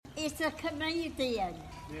He's a comedian.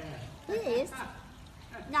 Yeah. He is.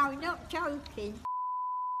 No, not joking.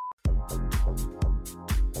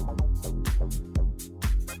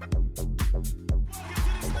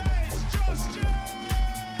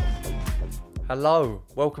 Hello,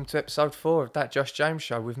 welcome to episode 4 of That Josh James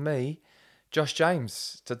Show with me, Josh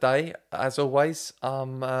James. Today, as always,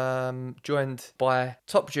 I'm joined by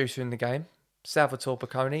top producer in the game, Salvatore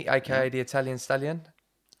Bocconi, aka the Italian Stallion.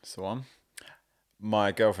 That's the one.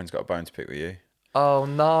 My girlfriend's got a bone to pick with you. Oh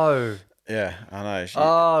no. Yeah, I know.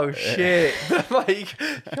 Oh shit. Mate,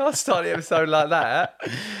 you can't start the episode like that.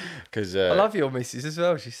 Because I love your missus as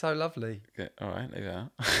well, she's so lovely. Okay, all right, leave it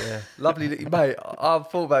out. Yeah, lovely. Mate, I've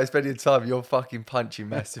thought about spending time, you're fucking punching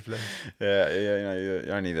massively. Yeah, you know,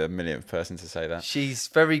 you're only the millionth person to say that. She's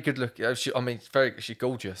very good looking. She's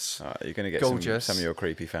gorgeous. You're going to get gorgeous. Some of your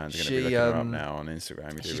creepy fans are going to be looking her up now on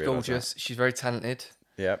Instagram. You She's do realise gorgeous. that. She's very talented.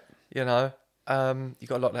 Yep. You know, you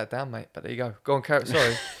got to lock that down, mate. But there you go. Go on, Carrot.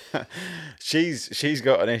 Sorry. She's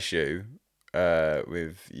got an issue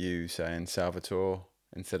with you saying Salvatore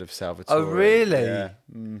instead of Salvatore. Oh, really? Yeah.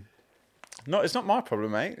 No, it's not my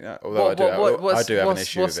problem, mate. Although I do have an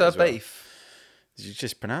issue with it as well. What's her beef? You're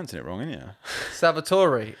just pronouncing it wrong, aren't you?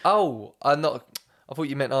 Salvatore. Oh, I thought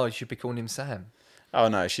you meant, you should be calling him Sam. Oh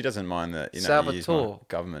no, she doesn't mind that. You know, Salvatore. you use my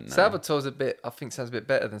government name. Salvatore's sounds a bit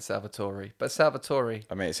better than Salvatore. But Salvatore.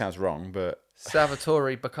 I mean, it sounds wrong, but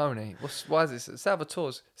Salvatore Bocconi. why is this?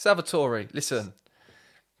 Salvatore. Listen.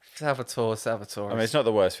 Salvatore. I mean, it's not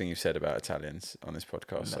the worst thing you've said about Italians on this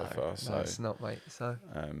podcast so far. So no, it's not, mate. So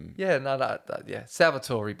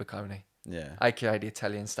Salvatore Bocconi. Yeah, aka the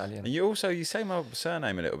Italian Stallion. and you say my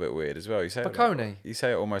surname a little bit weird as well. You say Bocconi. You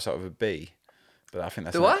say it almost like with a B, but I think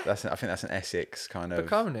that's I think that's an Essex kind of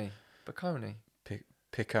Bocconi. Picconi.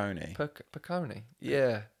 Bocconi.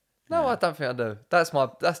 Yeah. No, I don't think I do. That's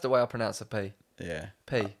the way I pronounce a P. Yeah.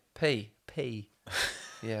 P.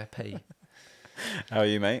 Yeah, P. How are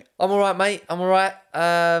you, mate? I'm all right, mate. I'm all right.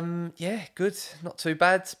 Yeah, good. Not too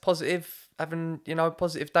bad. Positive. Having,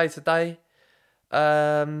 positive day to day.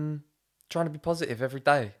 Trying to be positive every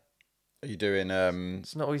day. Are you doing?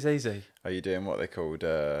 It's not always easy. Are you doing what they called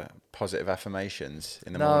positive affirmations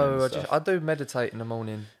in the morning? No, I do meditate in the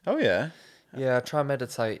morning. Oh yeah. Yeah, I try and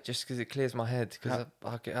meditate just because it clears my head. Because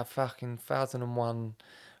I get a fucking 1,001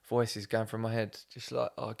 voices going through my head. Just like,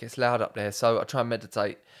 it gets loud up there. So I try and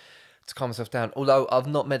meditate to calm myself down. Although I've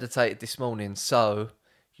not meditated this morning, so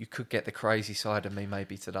you could get the crazy side of me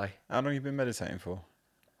maybe today. How long have you been meditating for?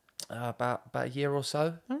 About a year or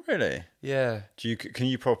so. Oh really? Yeah. Can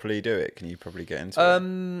you properly do it? Can you properly get into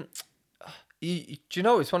it? Do you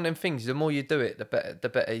know, it's one of them things. The more you do it, the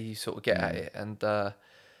better you sort of get at it. And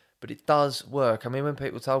but it does work. I mean, when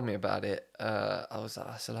people told me about it, I was like,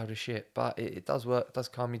 that's a load of shit. But it does work. It does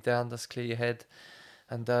calm you down. Does clear your head.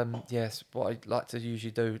 And yes, what I like to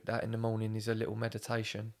usually do that in the morning is a little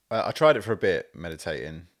meditation. I tried it for a bit,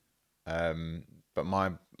 meditating, but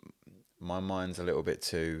my mind's a little bit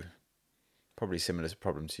too, probably similar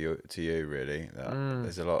problem to you really.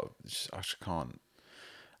 There's a lot. I just can't.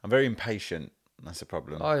 I'm very impatient. That's the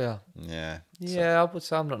problem. Oh yeah. Yeah. Yeah, I would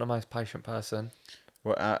say I'm not the most patient person.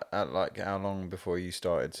 Well, at like how long before you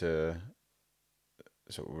started to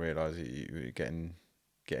sort of realise that you were getting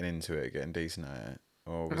into it, getting decent at it?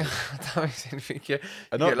 Or was it... I don't think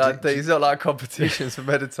it's not like competitions for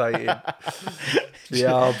meditating.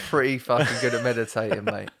 Yeah, I'm pretty fucking good at meditating,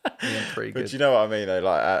 mate. Yeah, I'm pretty good. But you know what I mean,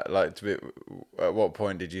 though? At what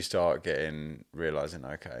point did you start realising,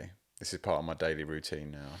 okay, this is part of my daily routine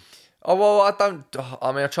now? Oh, well,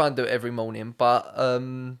 I try and do it every morning, but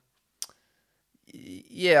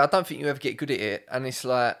yeah, I don't think you ever get good at it. And it's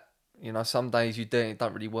like, some days you do it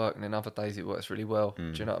don't really work, and then other days it works really well.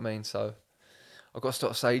 Do you know what I mean? So I've got to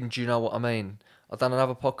start saying, do you know what I mean? I've done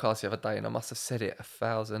another podcast the other day, and I must have said it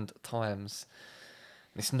 1,000 times.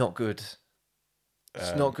 It's not good.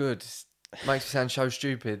 It's not good. It makes me sound so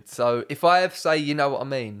stupid. So if I ever say, you know what I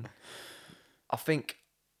mean, I think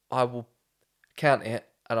I will count it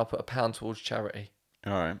and I'll put £1 towards charity.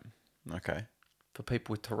 All right. Okay. For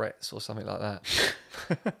people with Tourette's or something like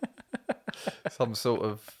that. Some sort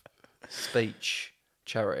of speech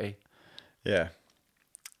charity. Yeah.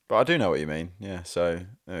 But I do know what you mean. Yeah. So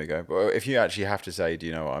there we go. But if you actually have to say, do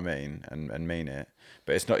you know what I mean? And mean it,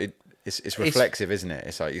 but it's not, it's reflexive, isn't it?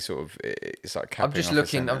 It's like you sort of, it's like capping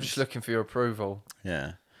I'm just looking for your approval.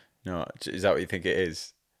 Yeah. No, is that what you think it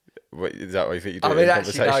is? Is that what you think you do? I mean,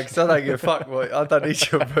 actually, no, because I don't give a fuck. I don't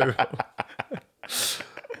need your approval.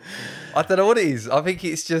 I don't know what it is. I think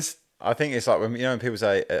it's just. I think it's like when people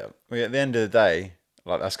say at the end of the day,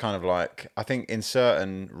 like that's kind of like I think in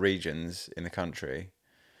certain regions in the country,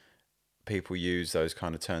 people use those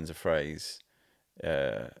kind of turns of phrase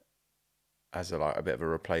as a bit of a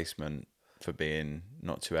replacement for being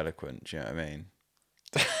not too eloquent. Do you know what I mean?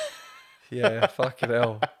 Yeah, fucking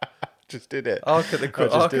hell. Just did it. Look at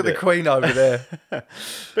the Queen over there. But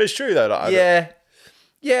it's true though. Like,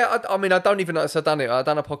 Yeah. I mean, I don't even know. So I done it. I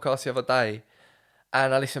done a podcast the other day,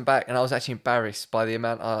 and I listened back, and I was actually embarrassed by the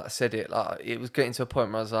amount I said it. Like, it was getting to a point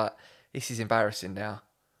where I was like, "This is embarrassing now."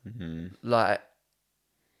 Mm-hmm. Like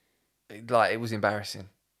it was embarrassing.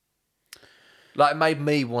 Like, it made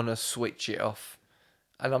me want to switch it off,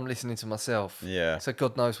 and I'm listening to myself. Yeah. So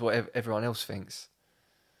God knows what everyone else thinks.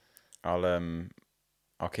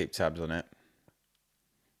 I'll keep tabs on it.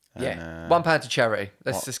 And, yeah, £1 to charity.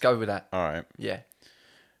 Let's just go with that. All right. Yeah.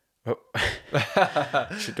 Do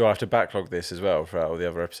I have to backlog this as well for all the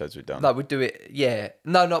other episodes we've done? No, we'd do it. Yeah.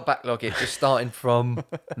 No, not backlog it. Just starting from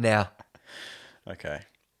now. Okay.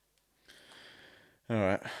 All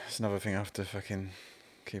right. It's another thing I have to fucking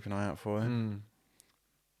keep an eye out for then.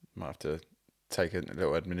 Might have to take a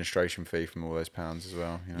little administration fee from all those pounds as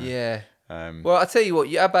well. You know? Yeah. Well, I'll tell you what.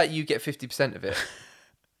 How about you get 50% of it?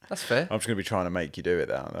 That's fair. I'm just going to be trying to make you do it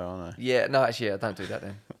though, aren't I? Yeah. No, actually, yeah, don't do that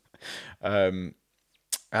then.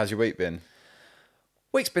 How's your week been?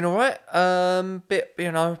 Week's been all right. Bit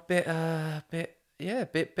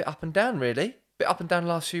up and down really. Bit up and down the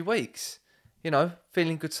last few weeks. You know,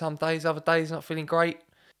 feeling good some days, other days not feeling great.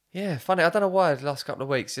 Yeah, funny. I don't know why the last couple of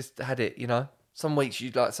weeks just had it. You know, some weeks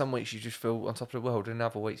you just feel on top of the world, and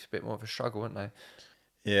other weeks a bit more of a struggle, aren't they?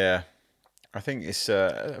 Yeah, I think it's.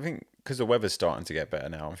 I think because the weather's starting to get better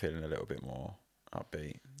now, I'm feeling a little bit more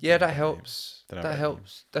upbeat. Yeah, that helps. That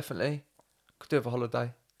helps definitely. Could do with a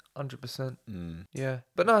holiday, 100%. Yeah,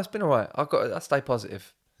 but no, it's been all right. I stay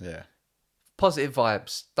positive. Yeah. Positive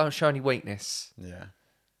vibes. Don't show any weakness. Yeah.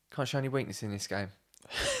 Can't show any weakness in this game.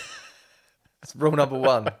 That's rule number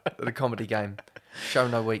 1 of the comedy game. Show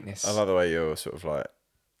no weakness. I love the way you're sort of like,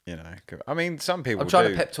 you know. I mean, some people. I'm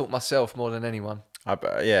trying to pep talk myself more than anyone.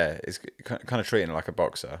 Yeah, it's kind of treating it like a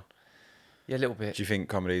boxer. Yeah, a little bit. Do you think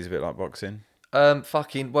comedy is a bit like boxing?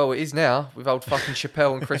 Well, it is now with old fucking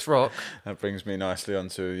Chappelle and Chris Rock. That brings me nicely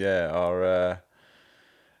onto our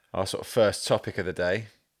sort of first topic of the day.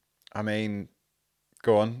 I mean,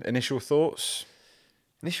 go on. Initial thoughts.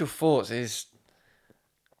 Initial thoughts is,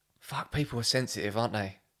 fuck. People are sensitive, aren't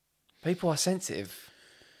they? People are sensitive,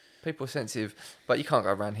 but you can't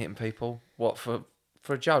go around hitting people. What for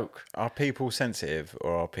a joke? Are people sensitive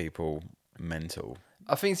or are people mental?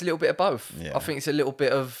 I think it's a little bit of both. Yeah. I think it's a little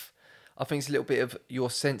bit of you're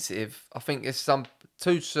sensitive. I think there's some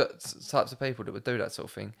two types of people that would do that sort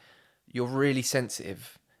of thing. You're really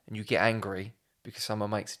sensitive and you get angry because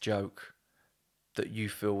someone makes a joke that you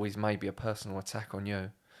feel is maybe a personal attack on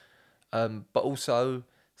you. But also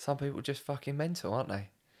some people are just fucking mental, aren't they?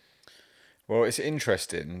 Well, it's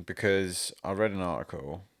interesting because I read an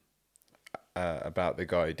article about the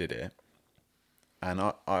guy who did it,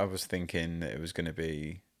 and I was thinking that it was going to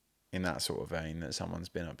be in that sort of vein, that someone's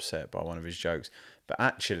been upset by one of his jokes. But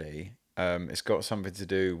actually, it's got something to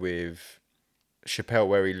do with Chappelle,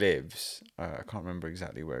 where he lives. I can't remember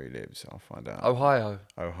exactly where he lives. I'll find out. Ohio,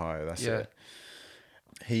 that's it.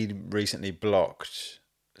 He recently blocked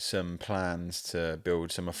some plans to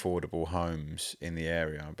build some affordable homes in the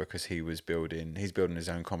area because he's building his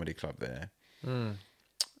own comedy club there.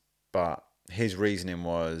 But his reasoning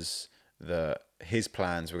was that his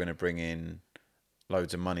plans were going to bring in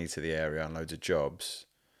loads of money to the area and loads of jobs,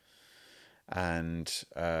 and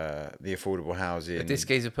the affordable housing. Did this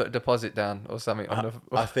geezer put a deposit down or something?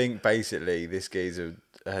 I think basically this geezer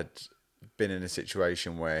had been in a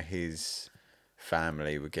situation where his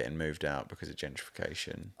family were getting moved out because of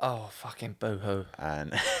gentrification. Oh, fucking boo-hoo.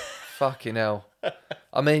 And fucking hell.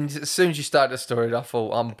 I mean, as soon as you started the story, I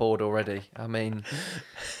thought, I'm bored already. I mean,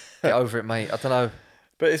 get over it, mate. I don't know.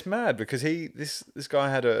 But it's mad because this guy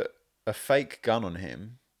had a fake gun on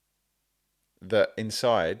him that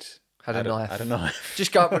inside had a knife.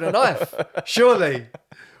 Just go up with a knife. Surely.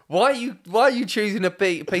 Why are you choosing a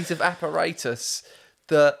piece of apparatus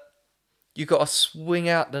that you got to swing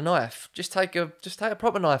out the knife? Just take a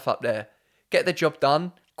proper knife up there. Get the job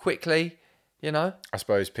done quickly, you know? I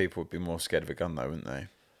suppose people would be more scared of a gun though, wouldn't they?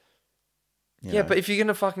 You know? But if you're going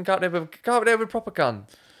to fucking go up there with a proper gun.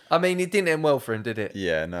 I mean, it didn't end well for him, did it?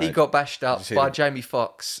 Yeah, no. He got bashed up by Jamie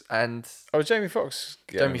Foxx and... Oh, Jamie Foxx?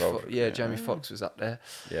 Jamie Foxx was up there.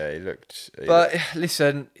 Yeah, he looked...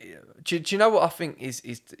 Listen, do you know what I think is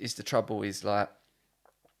the trouble is, like,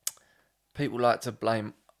 people like to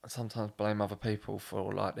sometimes blame other people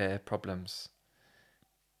for, like, their problems.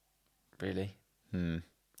 Really. And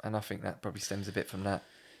I think that probably stems a bit from that.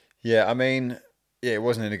 Yeah, I mean, Yeah, it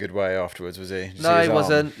wasn't in a good way afterwards, was he? Did you see No, his he arm?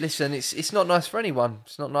 wasn't. Listen, it's not nice for anyone.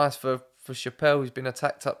 It's not nice for Chappelle, who's been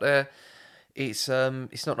attacked up there. It's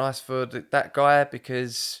not nice for that guy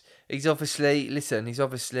because he's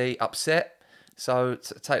obviously upset. So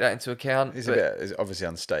take that into account. He's obviously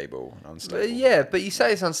unstable. Yeah, but you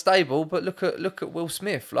say it's unstable, but look at Will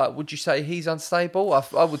Smith. Like, would you say he's unstable?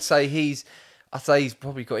 I would say I'd say he's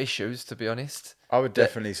probably got issues, to be honest. I would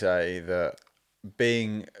definitely say that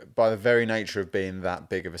being, by the very nature of being that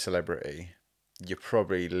big of a celebrity, you're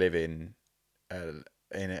probably living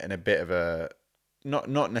in a bit of a not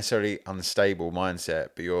necessarily unstable mindset,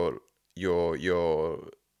 but you're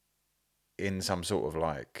in some sort of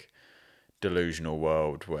like delusional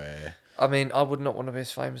world where. I mean, I would not want to be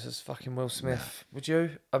as famous as fucking Will Smith. No. Would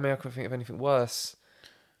you? I mean, I couldn't think of anything worse.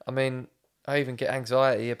 I mean, I even get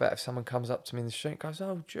anxiety about if someone comes up to me in the street and goes,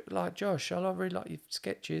 "Oh, like Josh, I really like your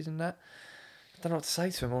sketches and that." I don't know what to say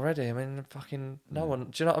to him already. I mean, fucking no one.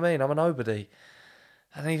 Do you know what I mean? I'm a nobody.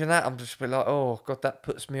 And even that, I'm just like, oh, God, that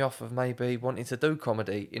puts me off of maybe wanting to do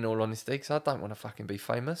comedy, in all honesty, because I don't want to fucking be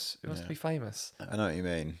famous. Who wants to be famous? I know what you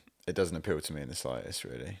mean. It doesn't appeal to me in the slightest,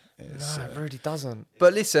 really. No, it really doesn't.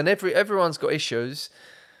 But listen, everyone's got issues.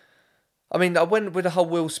 I mean, I went with the whole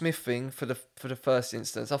Will Smith thing for the first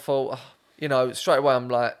instance. I thought, straight away, I'm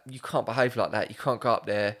like, you can't behave like that. You can't go up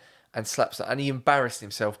there and slap something. And he embarrassed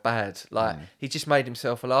himself bad. Like, he just made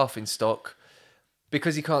himself a laughing stock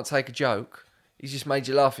because he can't take a joke. He's just made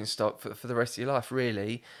you laughing stock for the rest of your life,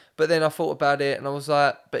 really. But then I thought about it and I was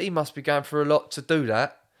like, but he must be going through a lot to do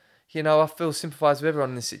that. I feel sympathise with everyone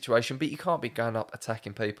in this situation, but you can't be going up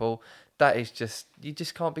attacking people. That is just, you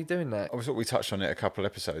just can't be doing that. I thought we touched on it a couple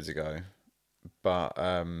episodes ago, but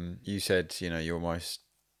you said, you almost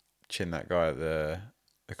chin that guy at the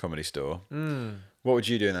comedy store. What would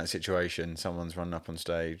you do in that situation? Someone's running up on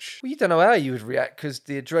stage. Well, you don't know how you would react because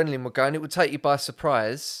the adrenaline would go and it would take you by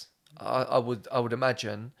surprise. I would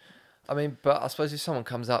imagine. I mean, but I suppose if someone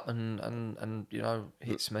comes up and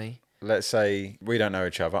hits me. Let's say we don't know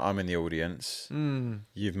each other. I'm in the audience.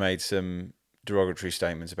 You've made some derogatory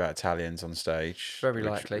statements about Italians on stage. Very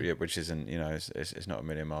likely. Which isn't, it's not a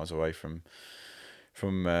million miles away from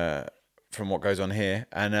what goes on here.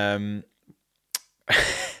 And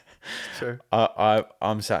true.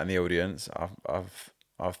 I'm sat in the audience.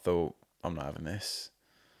 I've thought I'm not having this.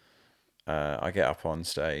 I get up on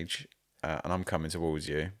stage and I'm coming towards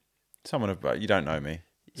you. Someone you don't know me.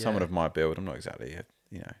 Yeah. Someone of my build. I'm not exactly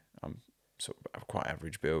I'm sort of quite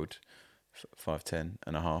average build, 5'10"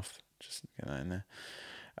 and a half. Just get that in there.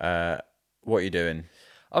 What are you doing?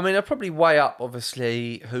 I mean, I'd probably weigh up,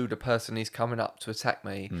 obviously, who the person is coming up to attack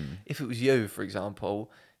me. If it was you, for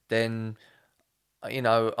example, then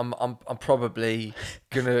I'm probably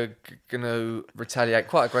gonna retaliate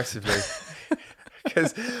quite aggressively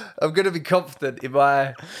because I'm gonna be confident in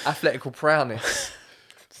my athletical prowess.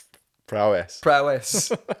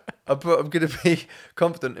 I'm going to be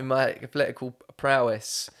confident in my athletical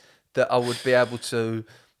prowess that I would be able to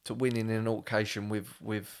win in an altercation with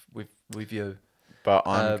you. But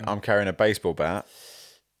I'm carrying a baseball bat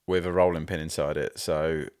with a rolling pin inside it,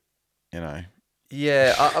 so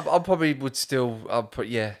Yeah, I probably would still.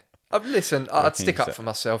 Listen, I'd stick up for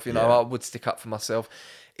myself. I would stick up for myself.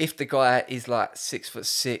 If the guy is like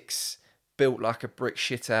 6'6", built like a brick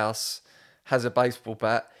shithouse, has a baseball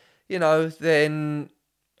bat, then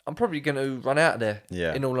I'm probably going to run out of there.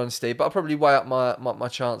 Yeah. In all honesty, but I'll probably weigh up my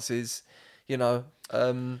chances. But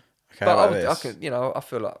I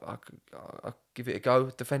feel like I'll give it a go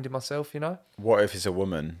defending myself. What if it's a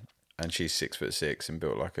woman and she's 6'6" and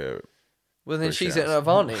built like a? Well, then she's at an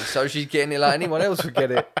advantage, so she's getting it like anyone else would get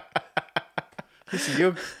it. Listen,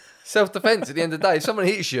 you're self-defense at the end of the day. If someone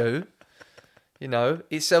hits you,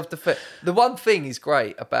 it's self-defense. The one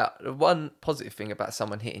positive thing about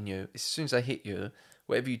someone hitting you is as soon as they hit you,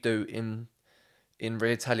 whatever you do in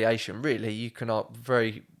retaliation, really, you can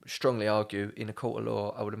very strongly argue in a court of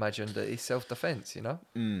law, I would imagine, that it's self-defense,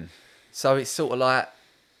 So it's sort of like,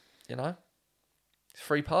 it's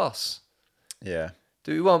free pass. Yeah.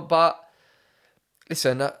 Do we want, but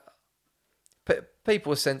listen,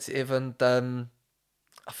 people are sensitive and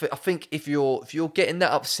I think if you're getting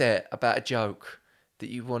that upset about a joke that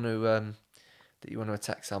you want to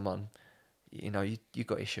attack someone, you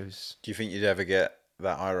got issues. Do you think you'd ever get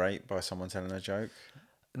that irate by someone telling a joke?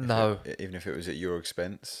 No. Even if it was at your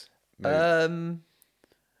expense? No,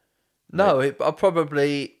 I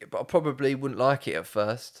probably wouldn't like it at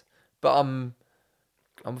first, but I'm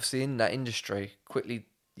obviously in that industry. Quickly,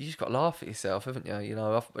 you just got to laugh at yourself, haven't you?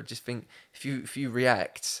 I just think if you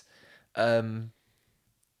react, then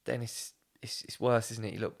it's worse, isn't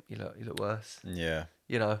it? You look worse. Yeah.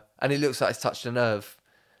 you know, and it looks like it's touched a nerve.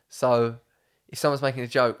 So if someone's making a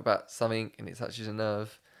joke about something and it touches a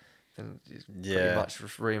nerve, then it pretty much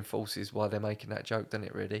just reinforces why they're making that joke, doesn't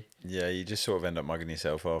it, really? Yeah, you just sort of end up mugging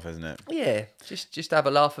yourself off, isn't it? Yeah, just have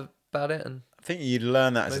a laugh about it. And I think you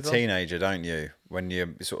learn that as a Move on. teenager, don't you? When you're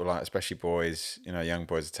sort of like, especially boys, you know, young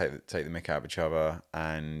boys take the mick out of each other,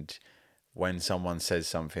 and when someone says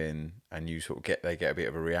something and you sort of they get a bit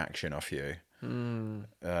of a reaction off you,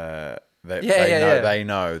 they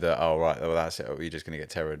know that, oh right, well that's it. You're just going to get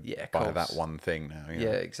terrored by course. that one thing now. You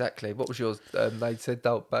yeah, know? exactly. What was yours? They said,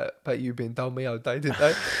 "Don't bet you been told me all day, didn't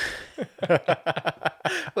they?"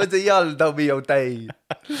 What's the y'all told me all day?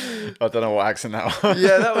 I don't know what accent that was.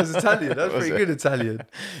 Yeah, that was Italian. That was Was pretty it? good Italian.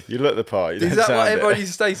 You look the part. You Is don't that sound what it. everybody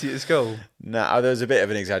used to say to you at school? No, there was a bit of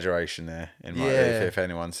an exaggeration there. In my, Yeah. if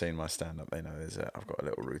anyone's seen my stand-up, they know I've got a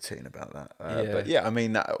little routine about that. Yeah. But yeah, I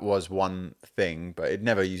mean that was one thing, but it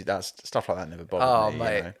never used that stuff like that never bothered Oh, me.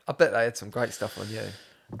 mate. You know? I bet they had some great stuff on you.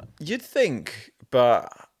 You'd think,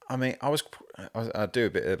 but I mean, I do a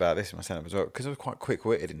bit about this in my stand-up as well because I was quite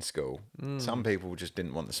quick-witted in school. Some people just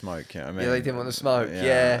didn't want the smoke. You know what I mean? Yeah, they didn't want the smoke.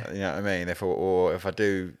 Yeah. You know what I mean? They thought, or if I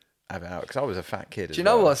do have it out, because I was a fat kid. Do you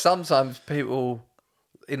know what? Sometimes people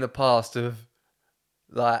in the past have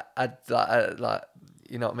like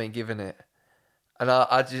you know what I mean, given it, and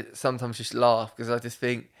I just sometimes just laugh because I just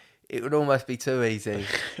think it would almost be too easy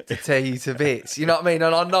to tear you to bits. You know what I mean?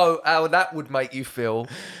 And I know how that would make you feel,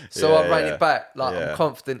 so I rein it back. Like I'm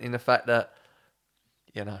confident in the fact that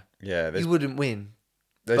you know, you wouldn't win.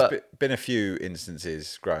 There's been a few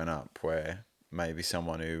instances growing up where maybe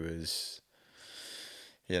someone who was,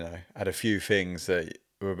 you know, had a few things that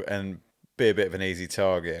were, and be a bit of an easy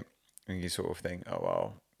target, and you sort of think, oh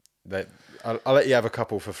well, I'll let you have a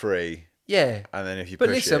couple for free. Yeah, and then if you but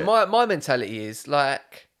push listen, it, my mentality is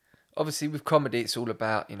like, obviously with comedy, it's all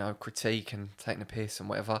about, you know, critique and taking the piss and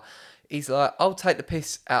whatever. He's like, I'll take the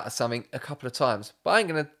piss out of something a couple of times, but I ain't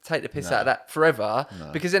going to take the piss out of that forever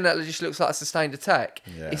because then that just looks like a sustained attack.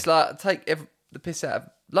 Yeah. It's like, take the piss out of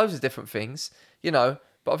loads of different things, you know,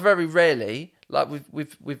 but I very rarely, like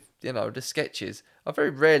with you know, the sketches, I very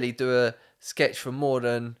rarely do a sketch for more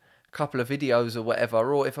than a couple of videos or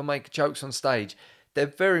whatever, or if I make jokes on stage, there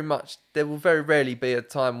will very rarely be a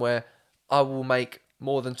time where I will make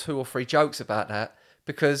more than 2 or 3 jokes about that,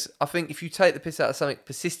 because I think if you take the piss out of something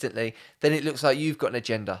persistently, then it looks like you've got an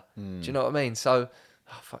agenda. Do you know what I mean? So,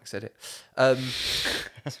 oh fuck, said it.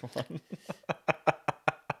 that's one.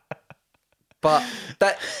 But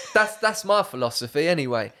that's my philosophy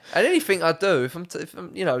anyway. And anything I do, if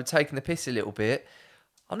I'm you know, taking the piss a little bit,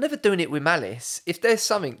 I'm never doing it with malice. If there's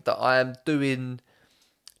something that I am doing,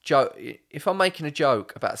 if I'm making a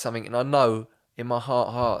joke about something and I know in my heart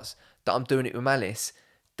of hearts that I'm doing it with malice,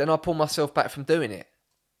 then I pull myself back from doing it.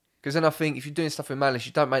 Because then I think if you're doing stuff with malice,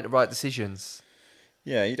 you don't make the right decisions.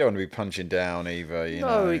 Yeah, you don't want to be punching down either. You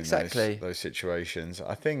know, exactly. in those situations.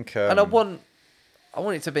 I think, and I want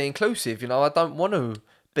it to be inclusive. You know, I don't want to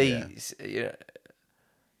be. Yeah. You know,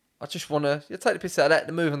 I just want to take the piss out of that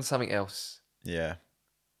and move on to something else. Yeah.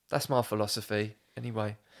 That's my philosophy,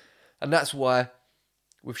 anyway, and that's why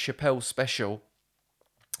with Chappelle's special,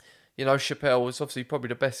 you know, Chappelle was obviously probably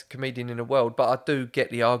the best comedian in the world, but I do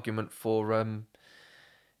get the argument for,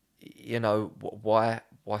 you know, why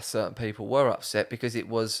certain people were upset, because it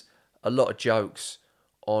was a lot of jokes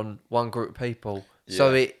on one group of people. Yeah.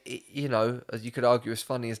 So it, you know, as you could argue, as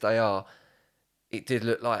funny as they are, it did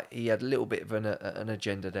look like he had a little bit of an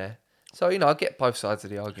agenda there. So, you know, I get both sides of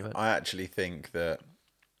the argument. I actually think that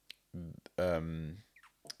the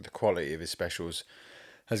quality of his specials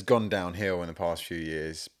has gone downhill in the past few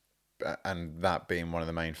years, and that being one of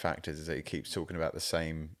the main factors is that he keeps talking about the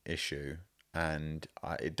same issue, and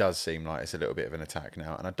it does seem like it's a little bit of an attack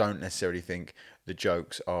now, and I don't necessarily think the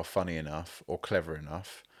jokes are funny enough or clever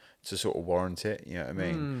enough to sort of warrant it. You know what I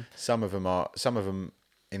mean? Some of them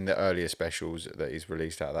in the earlier specials that he's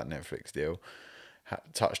released out of that Netflix deal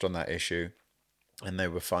touched on that issue, and they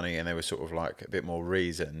were funny and they were sort of like a bit more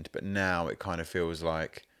reasoned. But now it kind of feels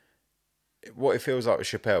like, what it feels like with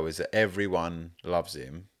Chappelle is that everyone loves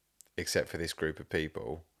him except for this group of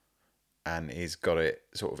people, and he's got it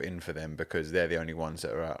sort of in for them because they're the only ones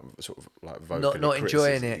that are out sort of like vocally not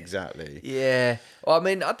enjoying it. Exactly. Yeah. Well, I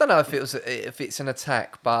mean, I don't know if it's an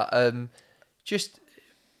attack, but just,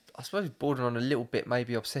 I suppose bordering on a little bit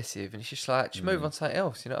maybe obsessive, and it's just like, just move on to something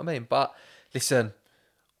else. You know what I mean? But listen,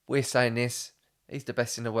 we're saying this. He's the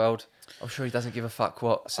best in the world. I'm sure he doesn't give a fuck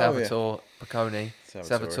what Salvatore Bocconi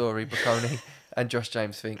and Josh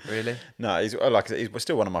James think, really. No, he's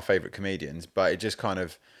still one of my favourite comedians, but it just kind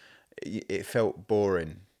of, it felt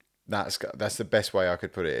boring That's the best way I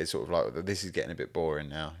could put it. It's sort of like, this is getting a bit boring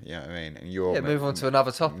now. You know what I mean? And you're move on to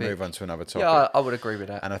another topic. Move on to another topic. Yeah, I would agree with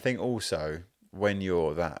that. And I think also, when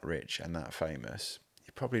you're that rich and that famous,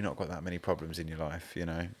 you've probably not got that many problems in your life, you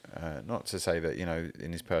know. Not to say that, you know,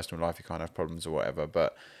 in his personal life he can't have problems or whatever,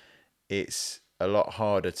 but it's a lot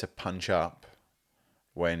harder to punch up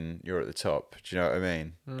when you're at the top. Do you know what I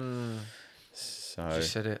mean? So You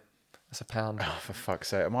said it. That's a pound. oh, for fuck's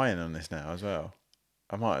sake, am I in on this now as well?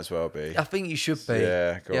 I might as well be. I think you should be.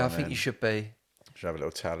 Yeah, go on I think then. you should be. Should have a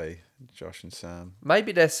little tally, Josh and Sam.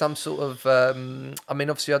 Maybe there's some sort of. I mean,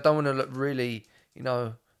 obviously, I don't want to look really, you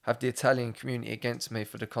know, have the Italian community against me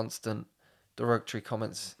for the constant derogatory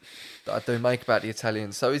comments that I do make about the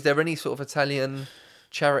Italians. So, is there any sort of Italian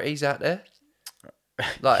charities out there?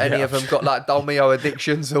 Like any of them got like Dolmio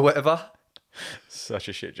addictions or whatever? Such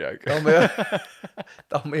a shit joke. Dolmio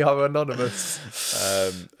Anonymous.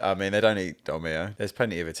 I mean, they don't eat Dolmio. There's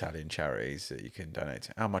plenty of Italian charities that you can donate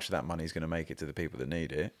to. How much of that money is going to make it to the people that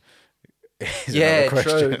need it? Is Yeah, another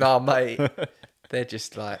question. true. No, mate. They're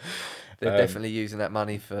just like, they're definitely using that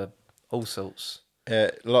money for all sorts.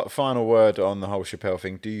 Final word on the whole Chappelle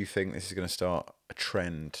thing. Do you think this is going to start a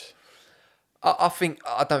trend? I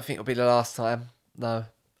don't think it'll be the last time. No,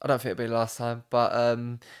 I don't think it'll be the last time. But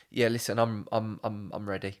yeah, listen, I'm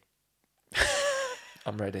ready.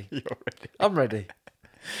 I'm ready. You're ready. I'm ready.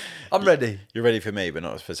 I'm ready. You're ready for me, but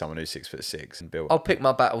not for someone who's 6'6" and built. I'll pick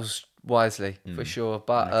my battles wisely for sure.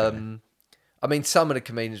 But Okay. I mean, some of the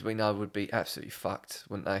comedians we know would be absolutely fucked,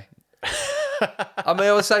 wouldn't they? I mean,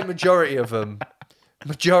 I would say majority of them.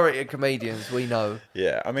 Majority of comedians we know.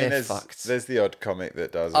 Yeah, I mean, they're fucked. there's the odd comic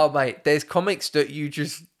that does. Oh, mate, there's comics that you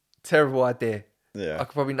just terrible idea. Yeah. I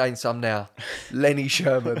could probably name some now. Lenny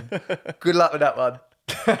Sherman. Good luck with that one.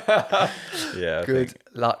 Yeah. I Good think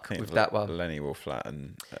luck with that one. Lenny will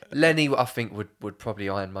flatten. Lenny, I think, would probably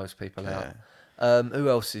iron most people out. Who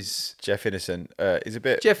else is... Jeff Innocent is a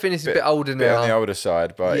bit. Jeff Innocent's a bit older bit now. on the older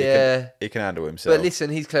side, but Yeah. he can handle himself. But listen,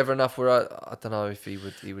 he's clever enough where I don't know if he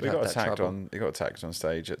would He have got that attacked trouble. he got attacked on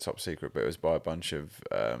stage at Top Secret, but it was by a bunch of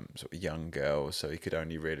sort of young girls, so he could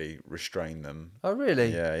only really restrain them. Oh,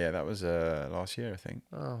 really? Yeah, that was last year, I think.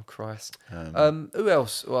 Oh, Christ. Who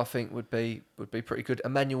else who I think would be pretty good?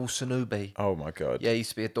 Emmanuel Sanubi. Oh my god. Yeah, he used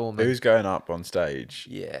to be a doorman. Who's going up on stage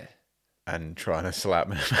Yeah. and trying to slap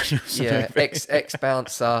Emmanuel Yeah, Sanubi? ex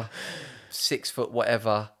bouncer, 6 foot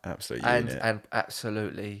whatever. Absolute and unit. and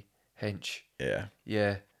absolutely hench. Yeah.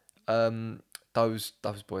 Yeah. Those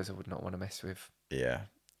boys I would not want to mess with. Yeah.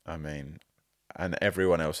 I mean, and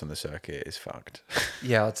everyone else on the circuit is fucked.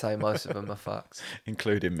 Yeah, I'd say most of them are fucked.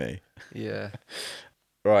 Including me. Yeah.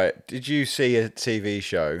 Right. Did you see a TV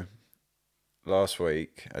show last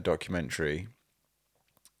week, a documentary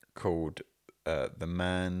called The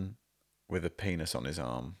Man with a Penis on His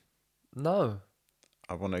Arm? No.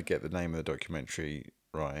 I want to get the name of the documentary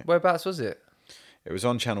right. Whereabouts was it? It was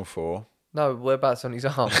on Channel 4. No, whereabouts on his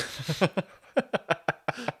arm?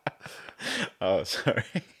 Oh, sorry.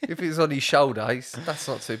 If it was on his shoulder, that's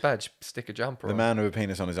not too bad. Just stick a jumper The on. Man with a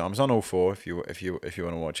Penis on His Arm. It's on all four if you want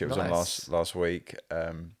to watch it. It was on Nice. last week.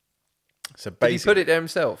 So Did he basically, put it there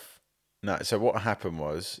himself? no. So what happened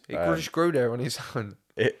was It just grew there on his own.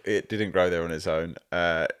 it didn't grow there on its own.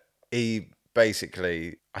 He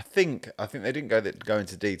basically, I think they didn't go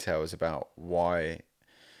into details about why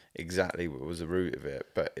exactly what was the root of it,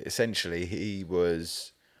 but essentially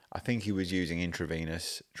I think he was using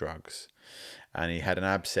intravenous drugs, and he had an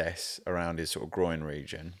abscess around his sort of groin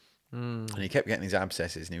region, and he kept getting these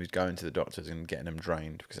abscesses, and he was going to the doctors and getting them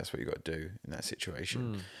drained because that's what you got to do in that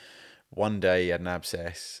situation. One day he had an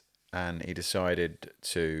abscess, and he decided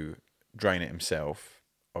to drain it himself.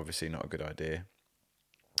 Obviously not a good idea.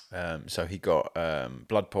 So he got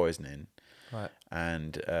blood poisoning, Right.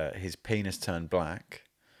 and his penis turned black,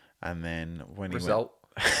 and then when Result.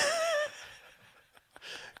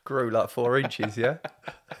 Grew like 4 inches, yeah?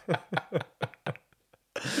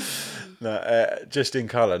 no, just in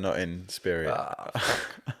colour, not in spirit.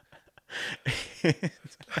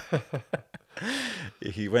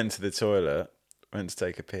 He went to the toilet, went to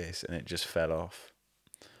take a piss, and it just fell off.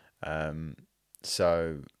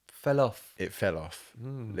 So Fell off. it fell off,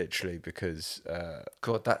 literally, because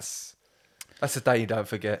God, that's a day you don't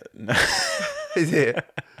forget. Is it?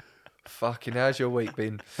 Fucking, how's your week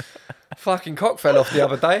been? Fucking cock fell off the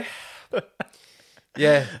other day.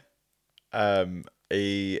 Yeah.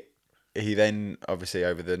 He then obviously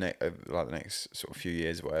over the next sort of few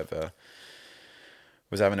years or whatever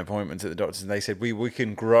was having appointments at the doctors, and they said we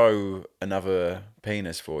can grow another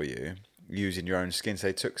penis for you using your own skin. So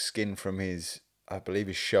they took skin from his, I believe,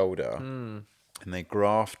 his shoulder, and they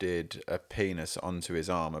grafted a penis onto his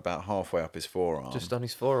arm, about halfway up his forearm. Just on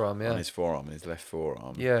his forearm, yeah. On his forearm, his left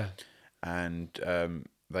forearm. Yeah. And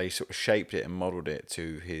they sort of shaped it and modelled it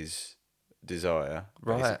to his desire,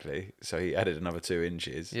 Right. basically. So he added another 2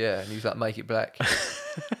 inches. Yeah, and he was like, make it black.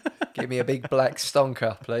 Give me a big black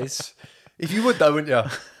stonker, please. If you would, though, wouldn't you?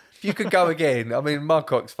 If you could go again, I mean, my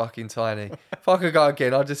cock's fucking tiny. If I could go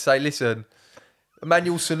again, I'd just say, listen,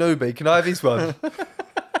 Emmanuel Sanubi, can I have his one?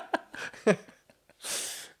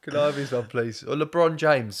 Can I have his one, please? Or LeBron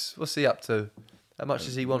James, what's he up to? How much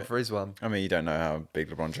does he want for his one? I mean, you don't know how big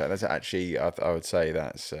LeBron James. That's actually, I would say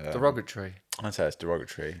that's Derogatory. I'd say it's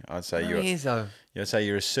derogatory. I'd say No, it is, though. You'd say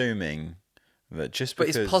you're assuming that just But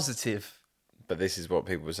because. it's positive. But this is what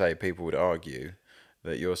people would say. People would argue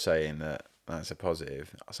that you're saying that that's a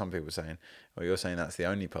positive. Some people are saying, well, you're saying that's the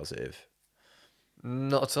only positive.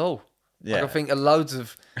 Not at all. Yeah. Like, I think loads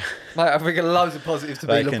of positives to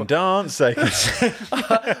They be can LeBron. dance. They can sing.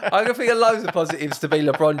 I can think of loads of positives to be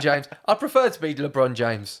LeBron James. I prefer to be LeBron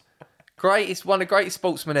James. Greatest, one of the greatest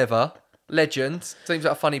sportsmen ever. Legend. Seems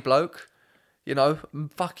like a funny bloke. You know,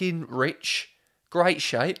 fucking rich. Great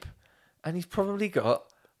shape. And he's probably got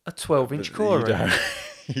a 12-inch core.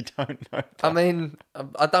 You don't know. That. I mean,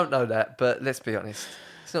 I don't know that, but let's be honest.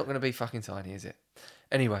 It's not going to be fucking tiny, is it?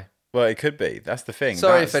 Anyway. Well, it could be. That's the thing.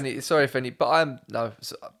 Sorry if any, but I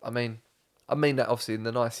mean that obviously in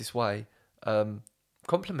the nicest way.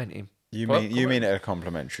 Compliment him. You mean it in a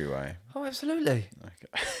complimentary way. Oh, absolutely.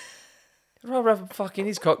 Okay. I'd rather have fucking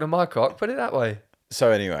his cock than my cock. Put it that way.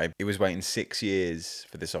 So anyway, he was waiting 6 years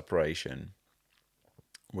for this operation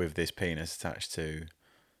with this penis attached to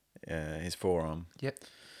his forearm. Yep.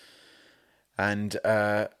 And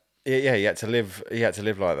he had to live. He had to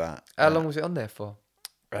live like that. How long was it on there for?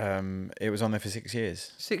 It was on there for 6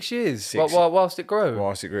 years. 6 years. Six- Whilst it grew.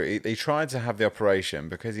 Whilst it grew, he tried to have the operation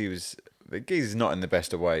because the geezer's not in the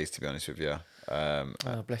best of ways, to be honest with you.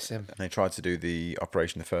 Oh, bless him. And they tried to do the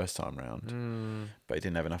operation the first time round, but he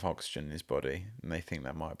didn't have enough oxygen in his body, and they think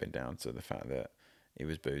that might have been down to the fact that he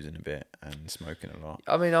was boozing a bit and smoking a lot.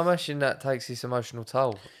 I mean, I imagine that takes his emotional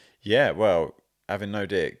toll. Yeah, well, having no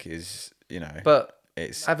dick is, But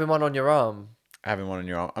it's having one on your arm. having one on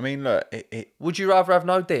your arm. I mean, look, Would you rather have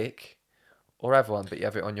no dick or have one, but you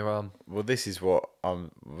have it on your arm? well, this is what I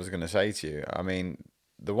was going to say to you. I mean,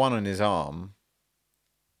 the one on his arm,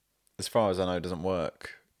 as far as I know, doesn't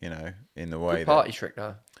work, in the way Good party trick,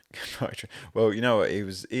 though. Well, you know what?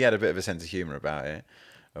 He had a bit of a sense of humour about it.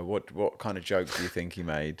 What kind of joke do you think he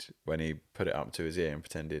made when he put it up to his ear and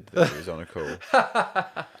pretended that he was on a call?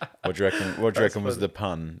 What do you reckon was the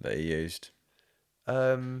pun that he used?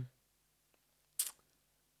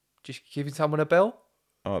 Just giving someone a bell?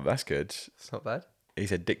 Oh, that's good. It's not bad. He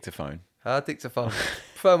said dictaphone. Dictaphone.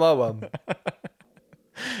 Prefer my one.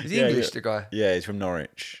 Is he Yeah, English, yeah. the guy? Yeah, he's from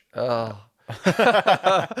Norwich. Oh,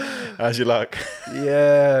 How's your luck?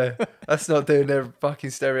 yeah. That's not doing their fucking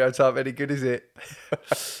stereotype any good, is it?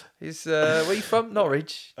 He's, where you from?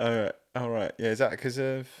 Norwich? All right. Yeah, is that because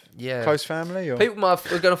of Yeah. close family? Or? People are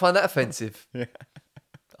going to find that offensive. Yeah.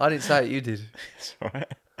 I didn't say it, you did. It's all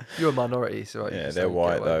right. You're a minority, so right. Yeah, you they're can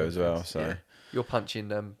white get away though with as well, things. so. Yeah. You're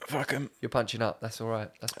punching Fuck him. You're punching up. That's all right.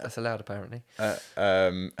 That's allowed apparently.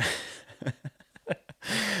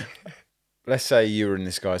 Let's say you were in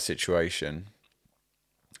this guy's situation,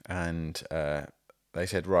 and they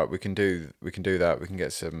said, right, we can do that. We can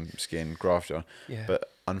get some skin grafted on, Yeah.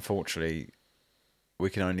 but unfortunately, we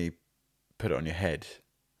can only put it on your head.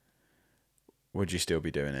 Would you still be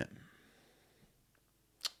doing it?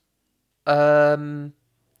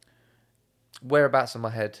 Whereabouts on my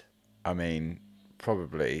head? I mean,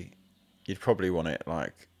 you'd probably want it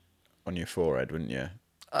like on your forehead, wouldn't you?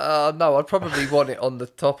 No, I'd probably want it on the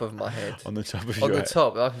top of my head. On the top of On your the head.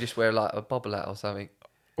 top, I can just wear like a bobble hat or something,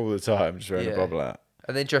 All the time, just wearing a Yeah. bobble hat.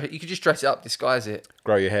 and then you could just dress it up, disguise it.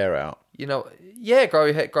 Grow your hair out. Yeah, grow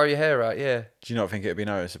your hair out. Yeah, Do you not think it'd be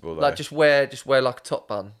noticeable though? like just wear like a top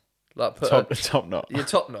bun, like put top knot. your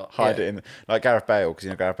top knot. Hide yeah. it in, like Gareth Bale,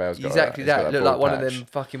 because Gareth Bale's got Exactly he's got that. Look bald like one of patch. them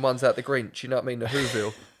fucking ones out the Grinch. You know what I mean? The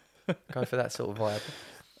Whoville. Go for that sort of vibe.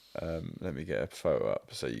 Let me get a photo up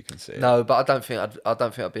so you can see. No, but I don't think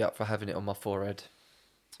I'd be up for having it on my forehead.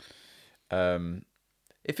 It.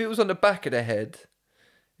 If it was on the back of the head,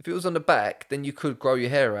 then you could grow your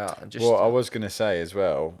hair out and just. Well, I was gonna say as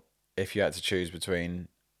well, if you had to choose between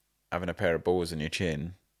having a pair of balls in your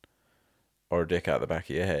chin or a dick out the back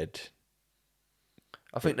of your head,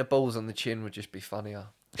 I think the balls on the chin would just be funnier.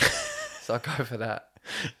 So I'd go for that.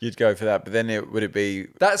 you'd go for that. But then would it be?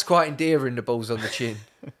 That's quite endearing, the balls on the chin.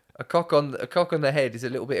 A cock on the head is a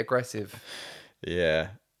little bit aggressive. Yeah.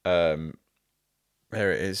 There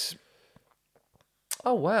it is.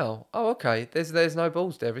 Oh wow. Oh okay. There's no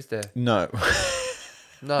balls there, is there? No.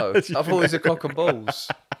 No. I thought it was a cock and balls.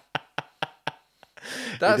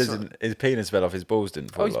 His penis fell off. His balls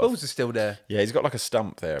didn't fall Oh, off. his balls are still there. Yeah, he's got like a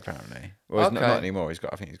stump there apparently. Well, it's Okay. not anymore.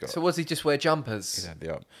 I think he's got. So was he just wear He's jumpers? had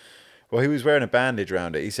the up. Well, he was wearing a bandage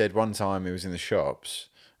around it. He said one time he was in the shops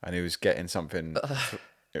and he was getting something off.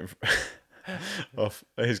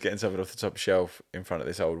 He was getting something off the top shelf in front of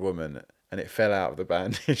this old woman, and it fell out of the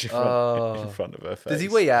bandage in front of her face. Does he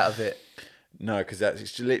wee out of it? No, because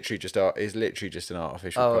it's literally just an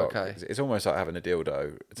artificial Oh, cock. okay. It's almost like having a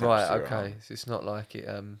dildo attached Right. to your Okay. arm. So it's not like it.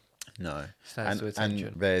 No. Stands to attention.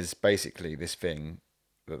 And there's basically this thing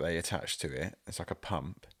that they attach to it. It's like a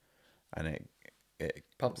pump, and it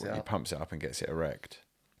Pumps it up. pumps it up and gets it erect.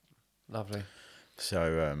 Lovely.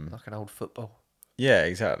 So Like an old football. yeah,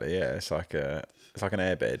 exactly. Yeah, it's like an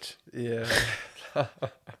airbed. Yeah.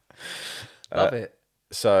 Love it.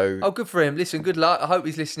 So Oh, good for him. Listen, good luck. I hope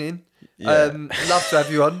he's listening. Yeah. Love to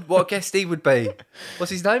have you on. What a guest he would be.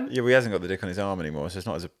 What's his name? yeah, well, he hasn't got the dick on his arm anymore, so it's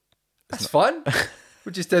not as a. That's fine.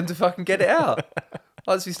 We'll just tend to fucking get it out.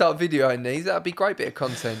 Once we start videoing these, that'd be a great bit of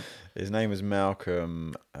content. His name was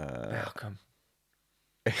Malcolm.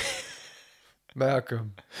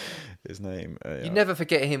 Malcolm. His name. You'd never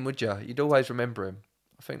forget him, would you? You'd always remember him.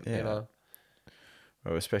 I think, Yeah. you know.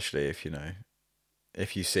 Well, especially if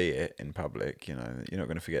if you see it in public, you're not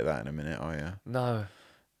going to forget that in a minute, are you? No.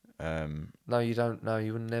 No, you don't. No,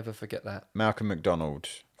 you will never forget that. Malcolm McDonald,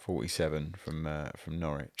 47, from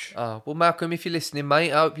Norwich. Well, Malcolm, if you're listening,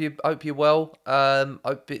 mate, I hope you're well.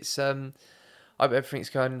 Hope everything's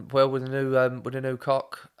going well with the new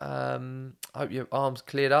cock. Hope your arm's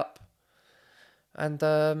cleared up. And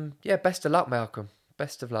yeah, best of luck, Malcolm.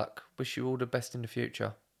 Best of luck. Wish you all the best in the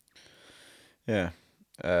future. Yeah,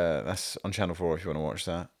 that's on Channel 4 if you want to watch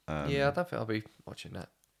that. Yeah, I don't think I'll be watching that.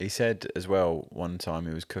 He said as well one time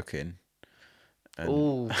he was cooking.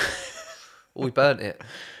 Oh, he burnt it.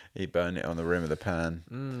 He burned it on the rim of the pan.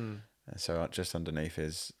 Mm. So just underneath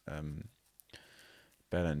his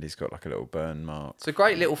bell end, he's got like a little burn mark. It's a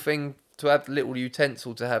great little thing to have, little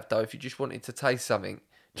utensil to have, though, if you just wanted to taste something.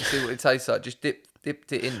 You see what it tastes like, just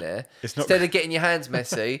dipped it in there. It's not- Instead of getting your hands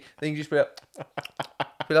messy, then you just be like,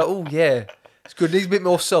 oh yeah, it's good. Needs a bit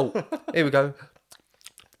more salt. Here we go.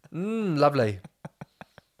 Lovely.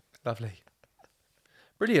 Lovely.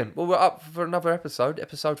 Brilliant. Well, we're up for another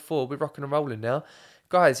episode 4. We're rocking and rolling now.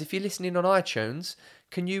 Guys, if you're listening on iTunes,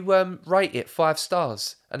 can you rate it 5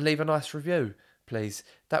 stars and leave a nice review, please?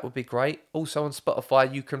 That would be great. Also on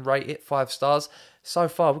Spotify, you can rate it 5 stars. So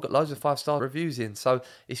far, we've got loads of 5-star reviews in, so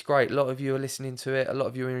it's great. A lot of you are listening to it. A lot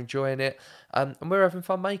of you are enjoying it. And we're having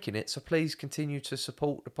fun making it, so please continue to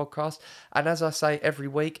support the podcast. And as I say every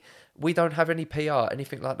week, we don't have any PR,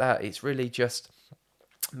 anything like that. It's really just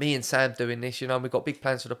me and Sam doing this. We've got big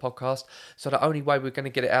plans for the podcast, so the only way we're going to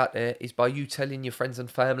get it out there is by you telling your friends and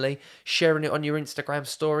family, sharing it on your Instagram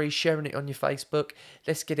stories, sharing it on your Facebook.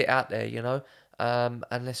 Let's get it out there, and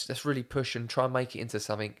let's really push and try and make it into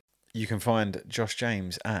something. You can find Josh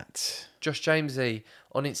James at Josh Jamesy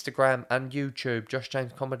on Instagram and YouTube. Josh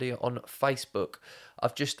James Comedy on Facebook.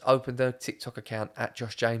 I've just opened a TikTok account at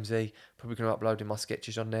Josh Jamesy. Probably going to upload my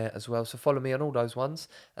sketches on there as well. So follow me on all those ones.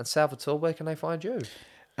 And Salvatore, where can they find you?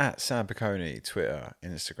 At Sam Piccone, Twitter,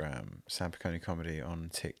 Instagram, Sam Piccone Comedy on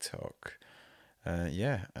TikTok.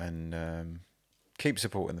 And keep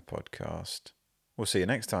supporting the podcast. We'll see you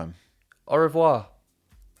next time. Au revoir.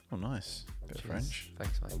 Oh, nice. Bit of Cheers. French.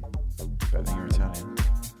 Thanks, mate. Better than your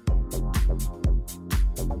Italian.